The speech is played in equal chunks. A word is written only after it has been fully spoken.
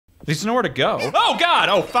least know where to go. Oh God,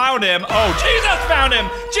 oh, found him. Oh, Jesus, found him.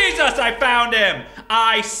 Jesus, I found him.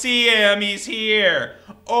 I see him, he's here.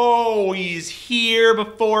 Oh, he's here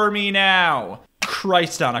before me now.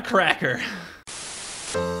 Christ on a cracker.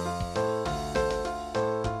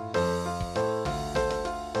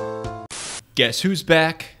 Guess who's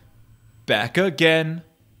back? Back again.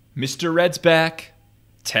 Mr. Red's back.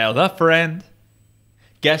 Tell a friend.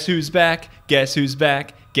 Guess who's back? Guess who's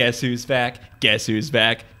back? Guess who's back? Guess who's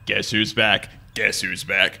back? Guess who's back? Guess who's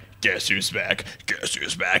back? Guess who's back? Guess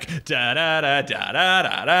who's back? Da da da da da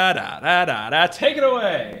da da da da da da. Take it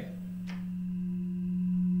away.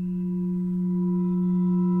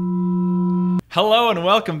 Hello and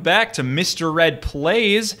welcome back to Mr. Red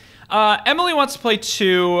Plays. Emily wants to play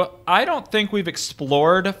 2. I don't think we've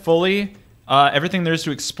explored fully everything there is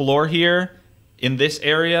to explore here in this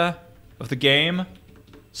area of the game.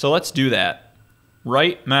 So let's do that.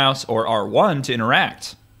 Right mouse or R1 to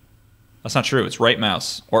interact. That's not true. It's right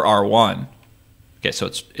mouse or R1. Okay, so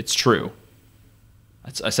it's true.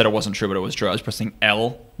 I said it wasn't true, but it was true. I was pressing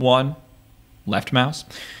L1, left mouse.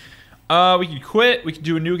 We could quit. We could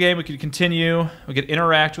do a new game. We could continue. We could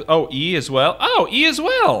interact with... Oh, E as well. Oh, E as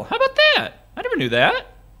well. How about that? I never knew that.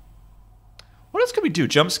 What else could we do?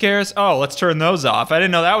 Jump scares? Oh, let's turn those off. I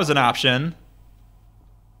didn't know that was an option.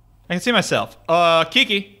 I can see myself.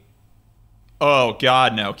 Kiki. Oh,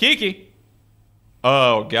 God, no. Kiki.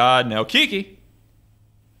 Oh, God, no. Kiki.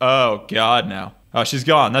 Oh, God, no. Oh, she's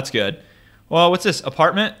gone. That's good. Well, what's this?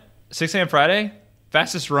 Apartment? 6 a.m. Friday?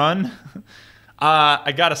 Fastest run?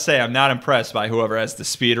 I gotta say, I'm not impressed by whoever has the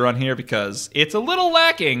speed run here because it's a little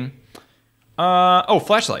lacking. Oh,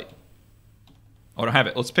 flashlight. Oh, I don't have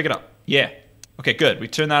it. Let's pick it up. Yeah. Okay, good. We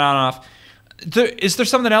turn that on and off. Is there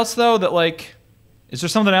something else, though, that, like... Is there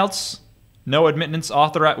something else? No admittance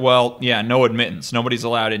authorized? Well, yeah, no admittance. Nobody's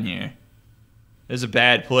allowed in here. This is a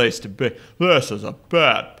bad place to be. This is a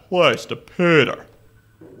bad place to Peter.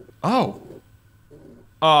 Oh.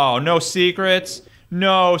 Oh, no secrets.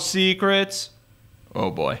 No secrets. Oh,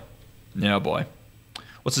 boy. No, boy.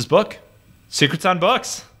 What's this book? Secrets on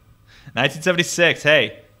Books. 1976.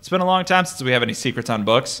 Hey, it's been a long time since we have any secrets on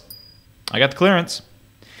books. I got the clearance.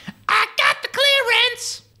 I got the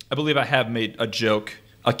clearance! I believe I have made a joke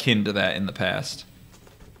akin to that in the past.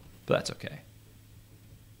 But that's okay.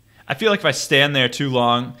 I feel like if I stand there too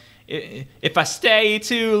long, if I stay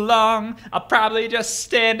too long, I'll probably just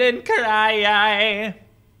stand and cry.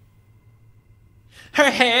 Her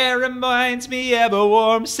hair reminds me of a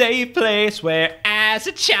warm, safe place where as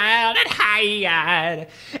a child I'd hide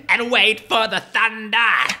and wait for the thunder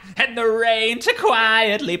and the rain to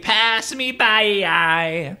quietly pass me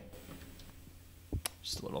by.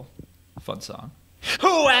 Just a little fun song.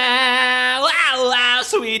 Wow, wow, wow,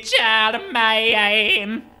 sweet child of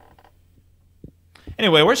mine.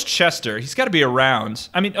 Anyway, where's Chester? He's got to be around.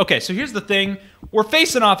 I mean, okay, so here's the thing. We're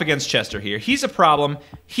facing off against Chester here. He's a problem.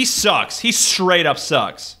 He sucks. He straight up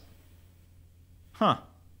sucks. Huh.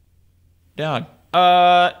 Dog.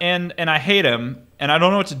 And I hate him, and I don't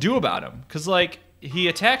know what to do about him. Because, like, he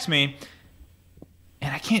attacks me,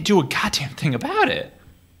 and I can't do a goddamn thing about it.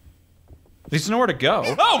 There's nowhere to go.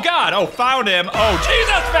 Oh, God! Oh, found him! Oh,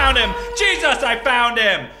 Jesus, found him! Jesus, I found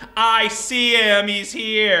him! I see him! He's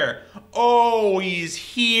here! Oh, he's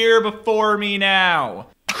here before me now.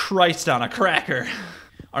 Christ on a cracker.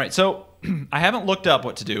 All right, so I haven't looked up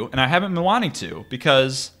what to do, and I haven't been wanting to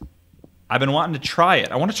because I've been wanting to try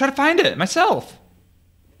it. I want to try to find it myself.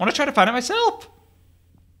 I want to try to find it myself.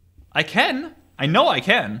 I can. I know I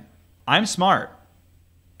can. I'm smart.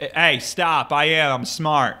 Hey, stop. I am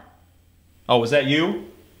smart. Oh, was that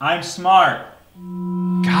you? I'm smart.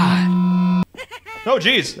 God. Oh,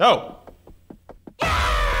 geez. Oh.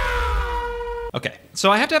 Okay, so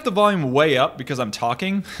I have to have the volume way up because I'm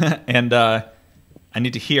talking, and I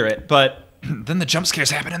need to hear it, but then the jump scares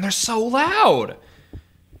happen and they're so loud.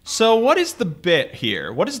 So what is the bit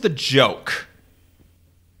here? What is the joke?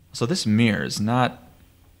 So this mirror is not...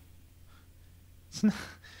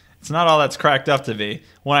 It's not all that's cracked up to be.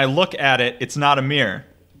 When I look at it, it's not a mirror.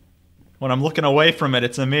 When I'm looking away from it,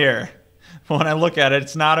 it's a mirror. When I look at it,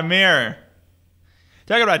 it's not a mirror.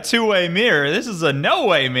 Talking about a two-way mirror, this is a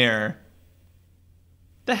no-way mirror.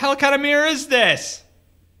 The hell kind of mirror is this?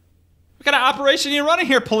 What kind of operation are you running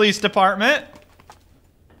here, police department?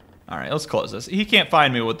 Alright, let's close this. He can't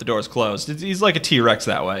find me with the doors closed. He's like a T-Rex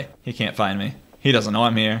that way. He can't find me. He doesn't know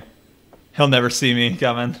I'm here. He'll never see me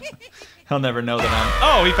coming. He'll never know that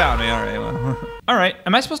I'm... Oh, he found me. Alright, well. Alright,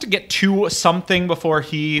 am I supposed to get to something before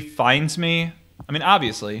he finds me? I mean,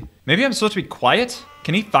 obviously. Maybe I'm supposed to be quiet?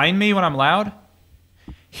 Can he find me when I'm loud?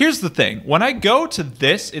 Here's the thing. When I go to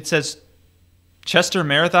this, it says... Chester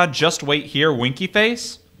Marathon, just wait here, winky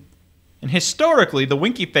face. And historically, the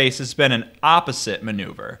winky face has been an opposite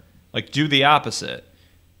maneuver. Like, do the opposite.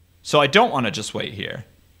 So I don't want to just wait here.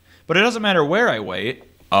 But it doesn't matter where I wait.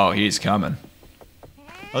 Oh, he's coming.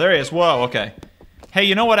 Oh, there he is. Whoa, okay. Hey,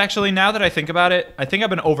 you know what, actually, now that I think about it, I think I've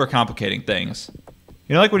been overcomplicating things.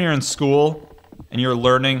 You know, like when you're in school and you're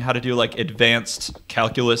learning how to do, like, advanced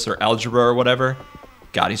calculus or algebra or whatever?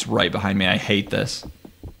 God, he's right behind me. I hate this.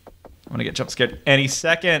 I'm gonna get jump scared any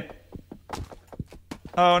second.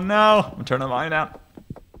 Oh, no. I'm turning the volume down.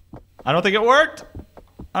 I don't think it worked.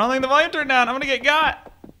 I don't think the volume turned down. I'm gonna get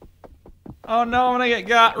got. Oh, no, I'm gonna get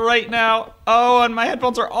got right now. Oh, and my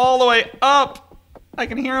headphones are all the way up. I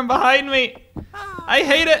can hear him behind me. I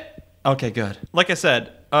hate it. Okay, good. Like I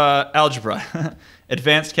said, algebra,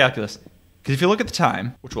 advanced calculus. Because if you look at the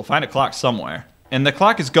time, which we'll find a clock somewhere, and the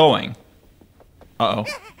clock is going. Uh-oh.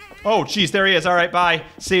 Oh, geez, there he is. All right, bye.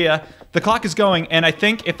 See ya. The clock is going, and I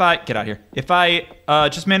think if I... Get out of here. If I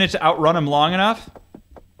just manage to outrun him long enough,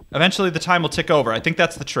 eventually the time will tick over. I think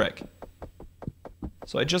that's the trick.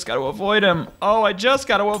 So I just got to avoid him. Oh, I just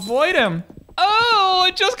got to avoid him. Oh,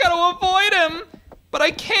 I just got to avoid him. But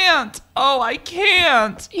I can't. Oh, I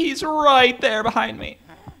can't. He's right there behind me.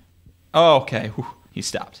 Oh, okay. Whew. He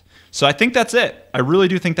stopped. So I think that's it. I really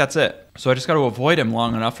do think that's it. So I just got to avoid him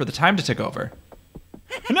long enough for the time to tick over.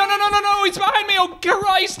 No, no, no, no, no. He's behind me. Oh,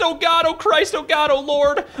 Christ. Oh, God. Oh, Christ. Oh, God. Oh,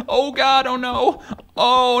 Lord. Oh, God. Oh, no.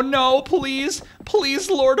 Oh, no. Please. Please,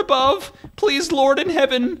 Lord above. Please, Lord in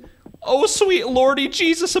heaven. Oh, sweet Lordy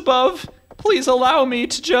Jesus above. Please allow me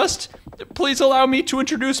to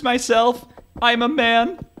introduce myself. I'm a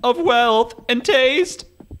man of wealth and taste.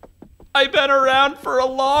 I've been around for a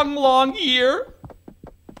long, long year.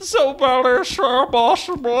 So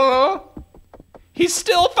he's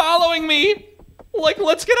still following me. Like,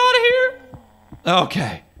 let's get out of here.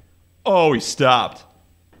 Okay. Oh, he stopped.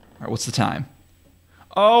 All right, what's the time?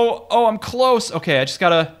 Oh, I'm close. Okay, I just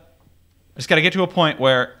gotta get to a point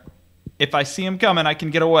where if I see him coming, I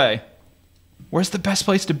can get away. Where's the best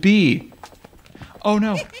place to be? Oh,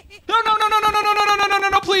 no.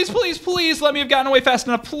 No, please, let me have gotten away fast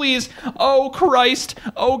enough, please. Oh, Christ.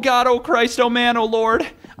 Oh, God, oh, Christ, oh, man, oh, Lord.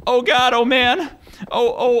 Oh, God, oh, man.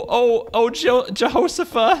 Oh,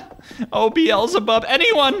 Jehoshaphat. Oh, Beelzebub.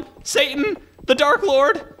 Anyone. Satan, the Dark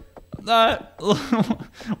Lord.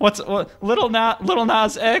 Little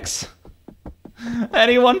Nas X.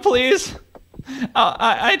 Anyone, please.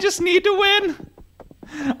 I just need to win.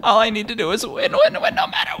 All I need to do is win no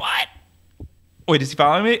matter what. Wait, is he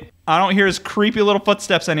following me? I don't hear his creepy little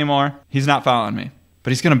footsteps anymore. He's not following me,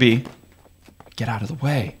 but he's gonna be. Get out of the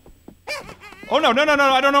way. Oh, no,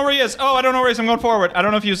 I don't know where he is. Oh, I don't know where he is. I'm going forward. I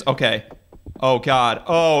don't know if he was, okay. Oh, God.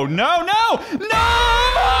 Oh, no.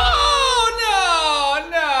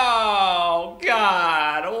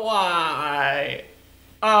 God, why?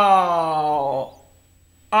 Oh,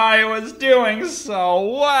 I was doing so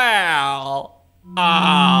well.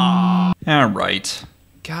 All right.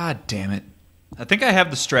 God damn it. I think I have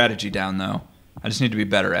the strategy down, though. I just need to be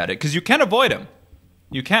better at it. Because you can avoid him.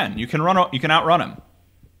 You can. You can outrun him.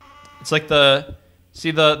 It's like the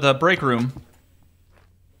break room.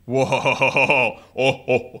 Whoa.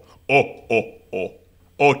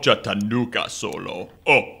 Oh, Chattanooga solo.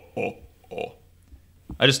 Oh.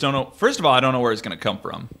 I just don't know. First of all, I don't know where he's going to come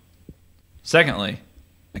from. Secondly,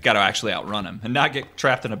 I got to actually outrun him and not get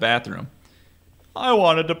trapped in a bathroom. I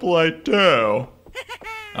wanted to play too.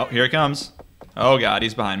 Oh, here he comes. Oh, God,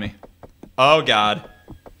 he's behind me. Oh, God.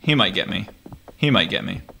 He might get me.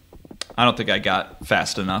 I don't think I got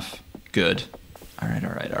fast enough. Good. All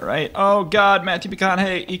right. Oh, God, Matthew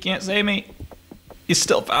McConaughey, he can't save me. He's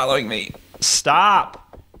still following me. Stop.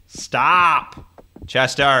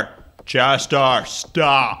 Chester,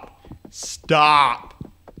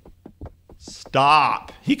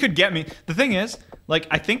 stop. He could get me. The thing is, like,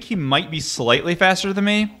 I think he might be slightly faster than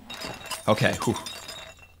me. Okay, whew.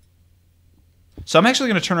 So I'm actually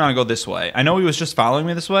going to turn around and go this way. I know he was just following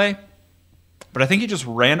me this way, but I think he just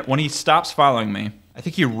when he stops following me, I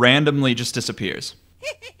think he randomly just disappears.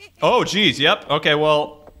 Oh, geez, yep. Okay,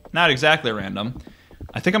 well, not exactly random.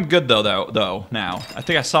 I think I'm good, though, now. I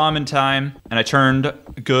think I saw him in time, and I turned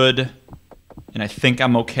good, and I think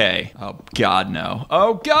I'm okay. Oh, God, no.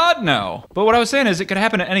 But what I was saying is it could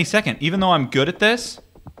happen at any second. Even though I'm good at this,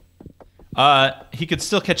 he could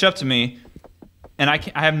still catch up to me, and I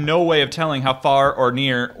have no way of telling how far or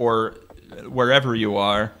near or wherever you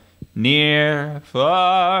are. Near,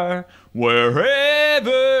 far,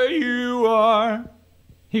 wherever you are.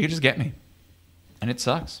 He could just get me. And it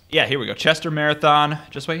sucks. Yeah, here we go. Chester Marathon.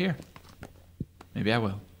 Just wait here. Maybe I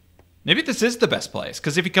will. Maybe this is the best place,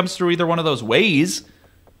 because if he comes through either one of those ways,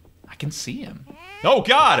 I can see him. Oh,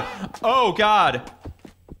 God. Oh, God.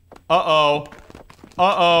 Uh-oh.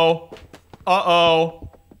 Uh-oh. Uh-oh.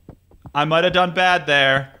 I might have done bad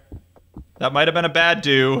there. That might have been a bad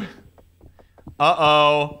do.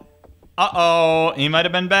 Uh-oh. Uh-oh. He might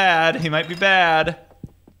have been bad. He might be bad.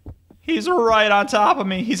 He's right on top of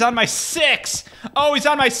me. He's on my 6. Oh, he's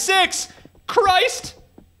on my 6. Christ.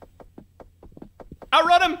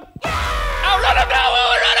 Outrun him. Outrun him. No,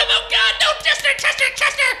 outrun him. Oh, God. No, Chester.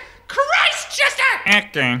 Christ, Chester.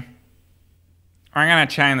 Okay. We're gonna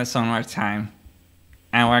try this one more time.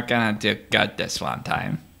 And we're gonna do good this one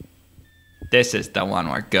time. This is the one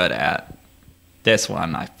we're good at. This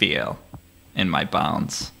one I feel in my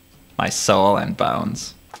bones. My soul and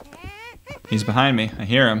bones. He's behind me. I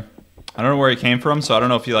hear him. I don't know where he came from, so I don't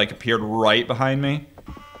know if he like appeared right behind me.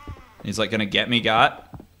 He's like gonna get me got.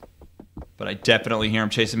 But I definitely hear him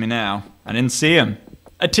chasing me now. I didn't see him.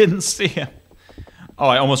 I didn't see him. Oh,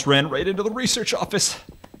 I almost ran right into the research office.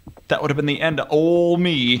 That would have been the end of old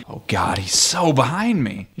me. Oh God, he's so behind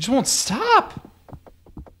me. He just won't stop.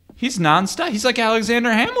 He's non-stop. He's like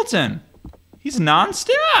Alexander Hamilton. He's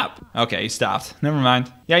non-stop. Okay, he stopped. Never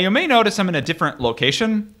mind. Yeah, you may notice I'm in a different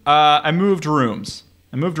location. I moved rooms.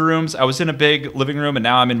 I was in a big living room, and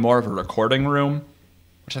now I'm in more of a recording room,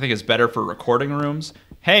 which I think is better for recording rooms.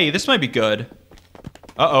 Hey, this might be good.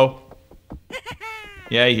 Uh-oh.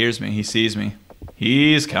 Yeah, he hears me. He sees me.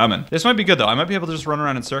 He's coming. This might be good, though. I might be able to just run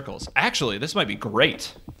around in circles. Actually, this might be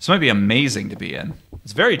great. This might be amazing to be in.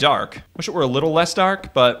 It's very dark. Wish it were a little less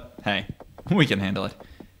dark, but hey, we can handle it.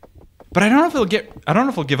 But I don't know if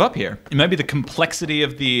he'll give up here. It might be the complexity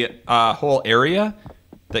of the whole area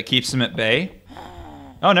that keeps him at bay.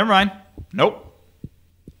 Oh, never mind. Nope.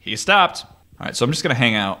 He stopped. All right, so I'm just gonna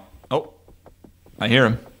hang out. Oh, I hear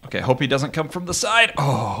him. Okay, hope he doesn't come from the side.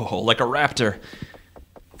 Oh, like a raptor.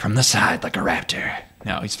 From the side, like a raptor.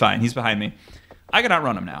 No, he's fine. He's behind me. I can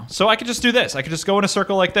outrun him now. So I could just do this. I could just go in a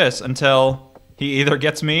circle like this until he either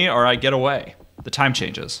gets me or I get away. The time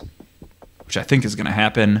changes, which I think is gonna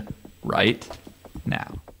happen right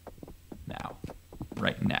now.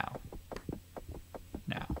 Right now.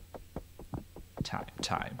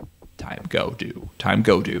 Time, go,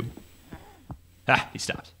 do. Ah, he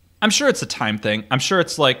stopped. I'm sure it's a time thing. I'm sure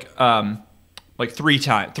it's like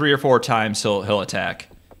 3 or 4 times he'll attack.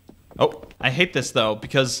 Oh, I hate this though,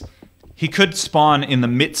 because he could spawn in the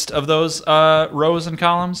midst of those rows and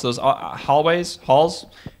columns, those aisles.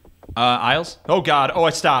 Oh God, oh I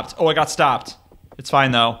stopped. Oh, I got stopped. It's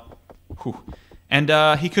fine though. Whew.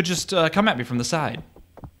 And he could just come at me from the side.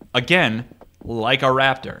 Again, like a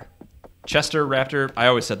raptor. Chester, raptor, I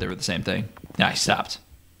always said they were the same thing. Yeah, I stopped.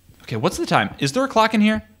 Okay, what's the time? Is there a clock in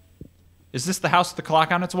here? Is this the house with the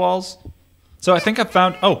clock on its walls? So I think I've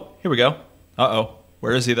found, oh, here we go. Uh-oh,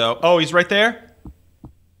 where is he though? Oh, he's right there?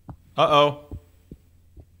 Uh-oh.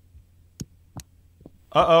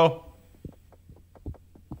 Uh-oh.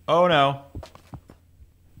 Oh no.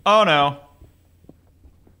 Oh no.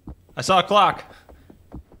 I saw a clock.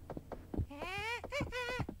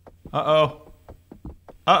 Uh-oh.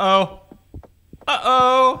 Uh-oh.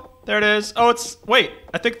 Uh-oh. There it is. Oh, it's... Wait.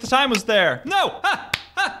 I think the time was there. No! Ha!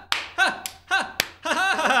 Ha! Ha! Ha!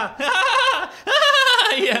 Ha! Ha! Ha!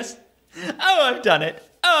 Yes. Oh, I've done it.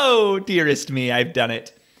 Oh, dearest me, I've done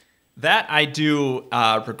it. That I do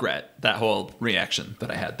regret, that whole reaction that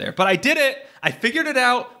I had there. But I did it. I figured it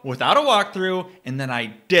out without a walkthrough, and then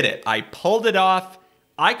I did it. I pulled it off.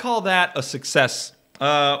 I call that a success.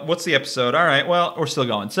 What's the episode? All right, well, we're still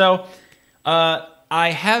going. So,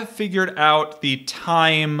 I have figured out the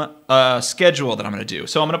time schedule that I'm going to do.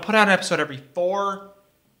 So I'm going to put out an episode every 4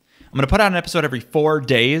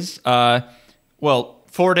 days. Well,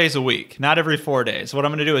 4 days a week, not every 4 days. What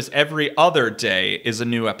I'm going to do is every other day is a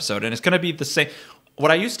new episode, and it's going to be the same. What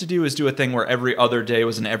I used to do is do a thing where every other day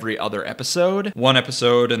was an every other episode. One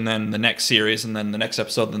episode, and then the next series, and then the next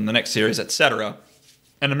episode, and the next series, etc.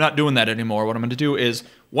 And I'm not doing that anymore. What I'm going to do is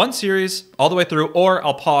one series all the way through, or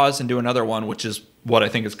I'll pause and do another one, which is what I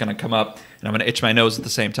think is going to come up. And I'm going to itch my nose at the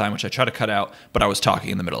same time, which I try to cut out, but I was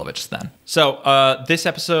talking in the middle of it just then. So this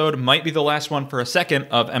episode might be the last one for a second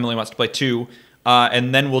of Emily Wants to Play 2.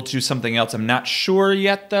 And then we'll do something else. I'm not sure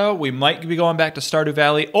yet, though. We might be going back to Stardew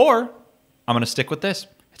Valley, or I'm going to stick with this.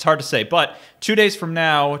 It's hard to say. But 2 days from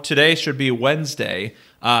now, today should be Wednesday.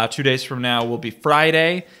 2 days from now will be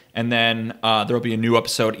Friday. And then there will be a new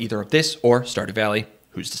episode either of this or Stardew Valley.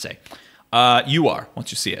 Who's to say? You are,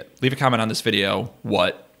 once you see it. Leave a comment on this video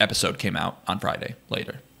what episode came out on Friday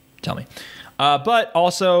later. tell me. But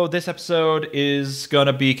also, this episode is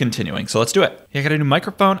gonna be continuing, so let's do it. Yeah, I got a new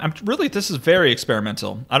microphone. This is very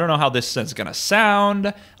experimental. I don't know how this is gonna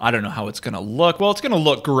sound. I don't know how it's gonna look. Well, it's gonna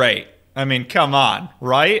look great. I mean, come on,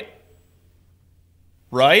 right?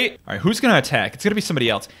 Right? All right, who's gonna attack? It's gonna be somebody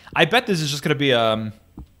else. I bet this is just gonna be, oh,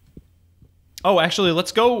 actually,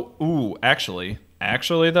 let's go, ooh, actually,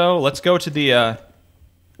 though, let's go to the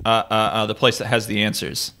place that has the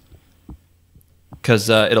answers. Because,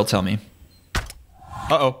 it'll tell me.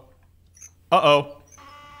 Uh-oh. Uh-oh.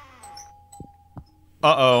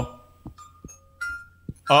 Uh-oh.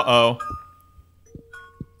 Uh-oh.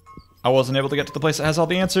 I wasn't able to get to the place that has all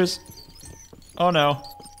the answers. Oh, no.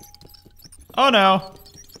 Oh, no.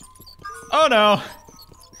 Oh, no.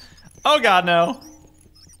 Oh, God, no.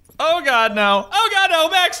 Oh, God, no. Oh, God, no.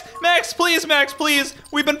 Max! Max, please, Max, please.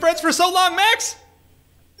 We've been friends for so long, Max!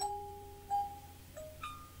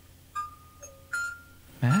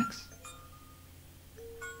 Max?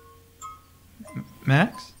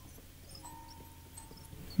 Max?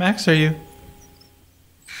 Max, are you?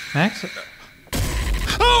 Max?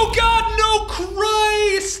 Oh God, no,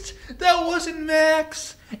 Christ! That wasn't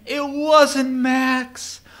Max. It wasn't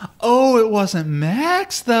Max. Oh, it wasn't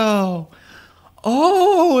Max, though.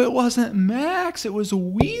 Oh, it wasn't Max. It was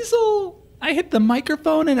Weasel. I hit the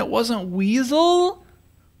microphone and it wasn't Weasel.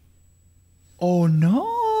 Oh,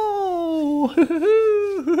 no.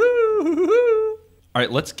 All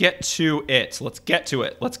right, let's get to it. Let's get to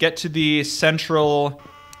it. Let's get to the central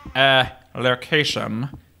location,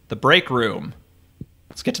 the break room.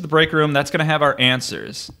 Let's get to the break room. That's going to have our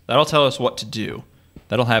answers. That'll tell us what to do.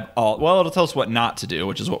 That'll have all, well, it'll tell us what not to do,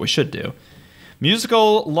 which is what we should do.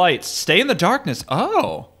 Musical lights. Stay in the darkness.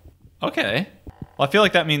 Oh, okay. Well, I feel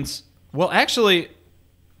like that means, well, actually,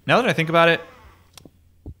 now that I think about it,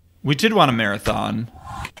 we did want a marathon.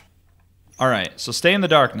 All right, so stay in the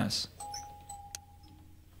darkness.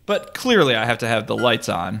 But clearly I have to have the lights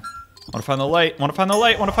on. Want to find the light, want to find the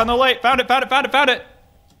light, want to find the light. Found it, found it, found it, found it.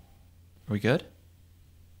 Are we good?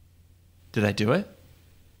 Did I do it?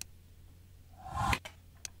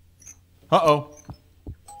 Uh-oh.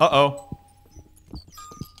 Uh-oh.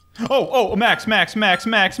 Oh, Max, Max, Max,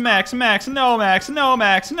 Max, Max, Max, no, Max, no,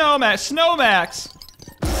 Max, no, Max, Snow Max.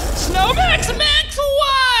 Snow Max, Max,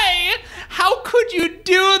 why? How could you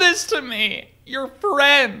do this to me? Your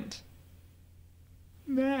friend.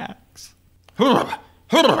 Max.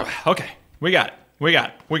 Okay, we got it. We got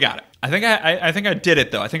it. We got it. I think I did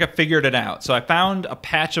it though. I think I figured it out. So I found a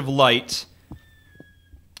patch of light,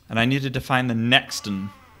 and I needed to find the next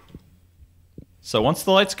one. So once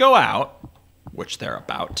the lights go out, which they're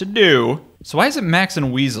about to do. So why is it Max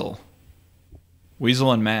and Weasel?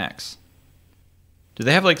 Weasel and Max. Do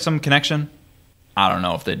they have like some connection? I don't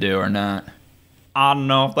know if they do or not. I don't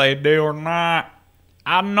know if they do or not.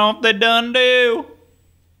 I don't know if they done do.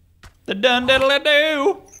 The done diddly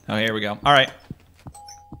do. Oh, here we go. All right.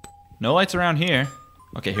 No lights around here.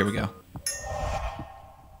 Okay, here we go.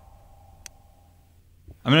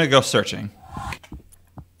 I'm gonna go searching.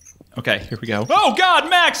 Okay, here we go. Oh God,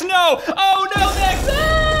 Max, no! Oh no, Max!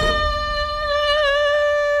 Ah!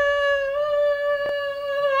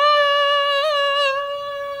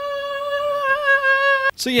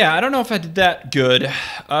 So yeah, I don't know if I did that good.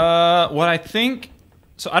 What I think,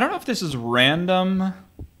 so I don't know if this is random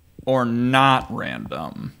or not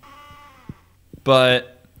random,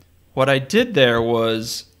 but what I did there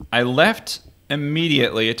was I left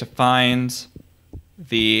immediately to find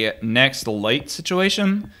the next light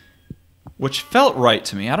situation, which felt right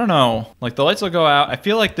to me. I don't know, like the lights will go out. I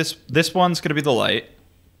feel like this one's gonna be the light.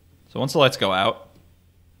 So once the lights go out,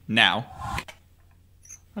 now.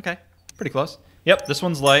 Okay, pretty close. Yep, this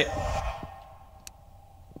one's light.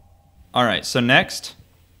 All right, so next,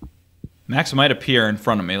 Max might appear in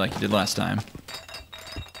front of me like he did last time.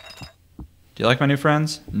 Do you like my new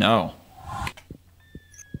friends? No.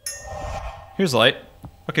 Here's light.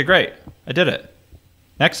 Okay, great. I did it.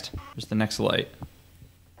 Next. Here's the next light.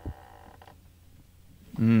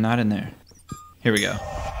 Not in there. Here we go.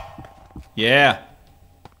 Yeah.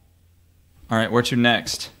 All right, where to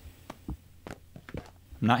next?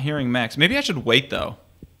 I'm not hearing Max. Maybe I should wait, though.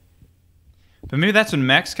 But maybe that's when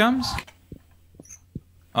Max comes?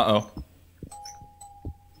 Uh-oh.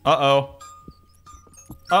 Uh-oh.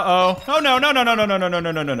 Uh-oh. Oh, no, no, no, no, no, no, no, no,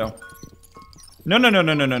 no, no, no, no. No, no, no,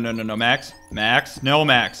 no, no, no, no, no, no, Max. Max. No,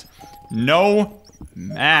 Max. No,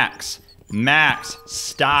 Max. Max,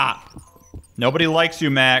 stop. Nobody likes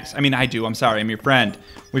you, Max. I mean, I do. I'm sorry. I'm your friend.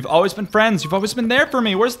 We've always been friends. You've always been there for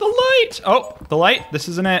me. Where's the light? Oh, the light? This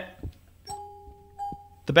isn't it.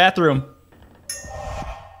 The bathroom.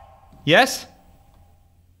 Yes?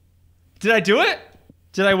 Did I do it?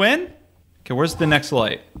 Did I win? Okay, where's the next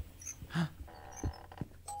light?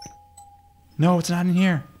 No, it's not in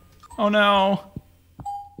here. Oh, no.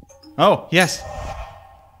 Oh, yes.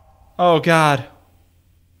 Oh, God.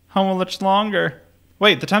 How much longer?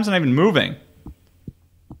 Wait, the time's not even moving.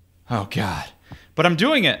 Oh, God. But I'm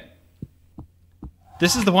doing it.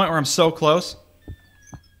 This is the point where I'm so close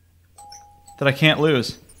that I can't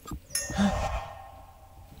lose.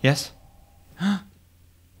 Yes?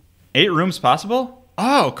 8 rooms possible?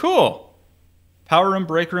 Oh, cool. Power room,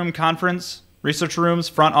 break room, conference, research rooms,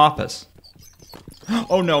 front office.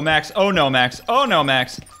 Oh, no, Max. Oh, no, Max. Oh, no,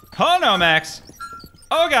 Max. Oh, no, Max.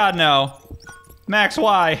 Oh, God, no. Max,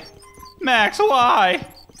 why? Max, why?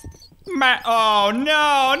 Oh,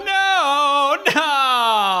 no, no,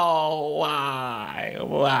 no. Why?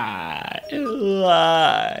 Why?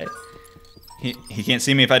 He can't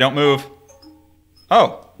see me if I don't move.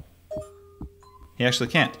 Oh. He actually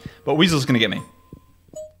can't. But Weasel's gonna get me.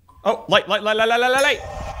 Oh, light, light, light, light, light, light, light.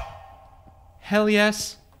 Hell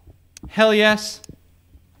yes. Hell yes.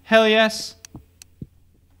 Hell yes.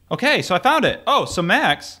 Okay, so I found it. Oh, so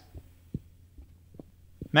Max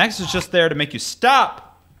is just there to make you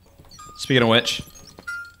stop. Speaking of which.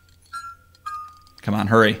 Come on,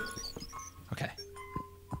 hurry. Okay.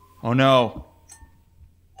 Oh no.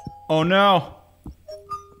 Oh no.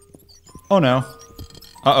 Oh no.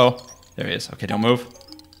 Uh-oh. There he is. Okay, don't move.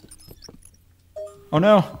 Oh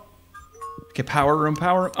no. Okay, power room,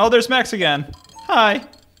 power room. Oh, there's Max again. Hi.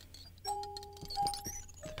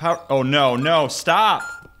 Power. Oh no, no, stop.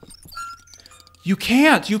 You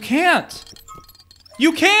can't. You can't.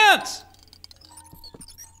 You can't.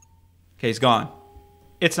 Okay, he's gone.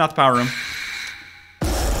 It's not the power room.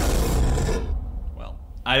 Well,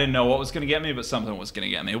 I didn't know what was going to get me, but something was going to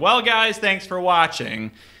get me. Well, guys, thanks for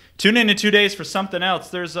watching. Tune in 2 days for something else.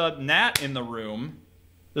 There's a gnat in the room.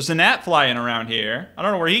 There's a gnat flying around here. I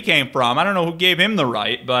don't know where he came from. I don't know who gave him the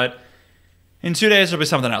right, but in 2 days there'll be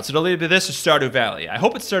something else. It'll either be this or Stardew Valley. I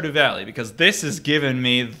hope it's Stardew Valley because this is giving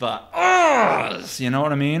me the uhs. You know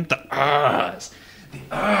what I mean? The uhs. The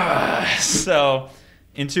uhs. So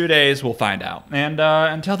in 2 days we'll find out. And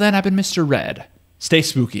until then, I've been Mr. Red. Stay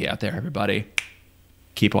spooky out there, everybody.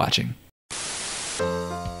 Keep watching.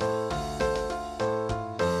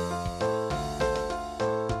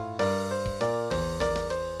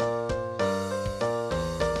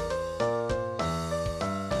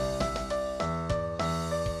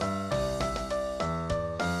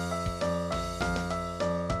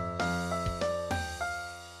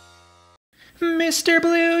 Mr.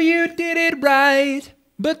 Blue, you did it right,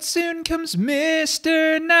 but soon comes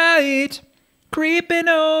Mr. Night, creeping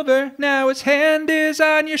over, now his hand is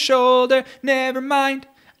on your shoulder. Never mind,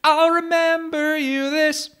 I'll remember you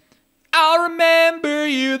this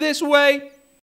way.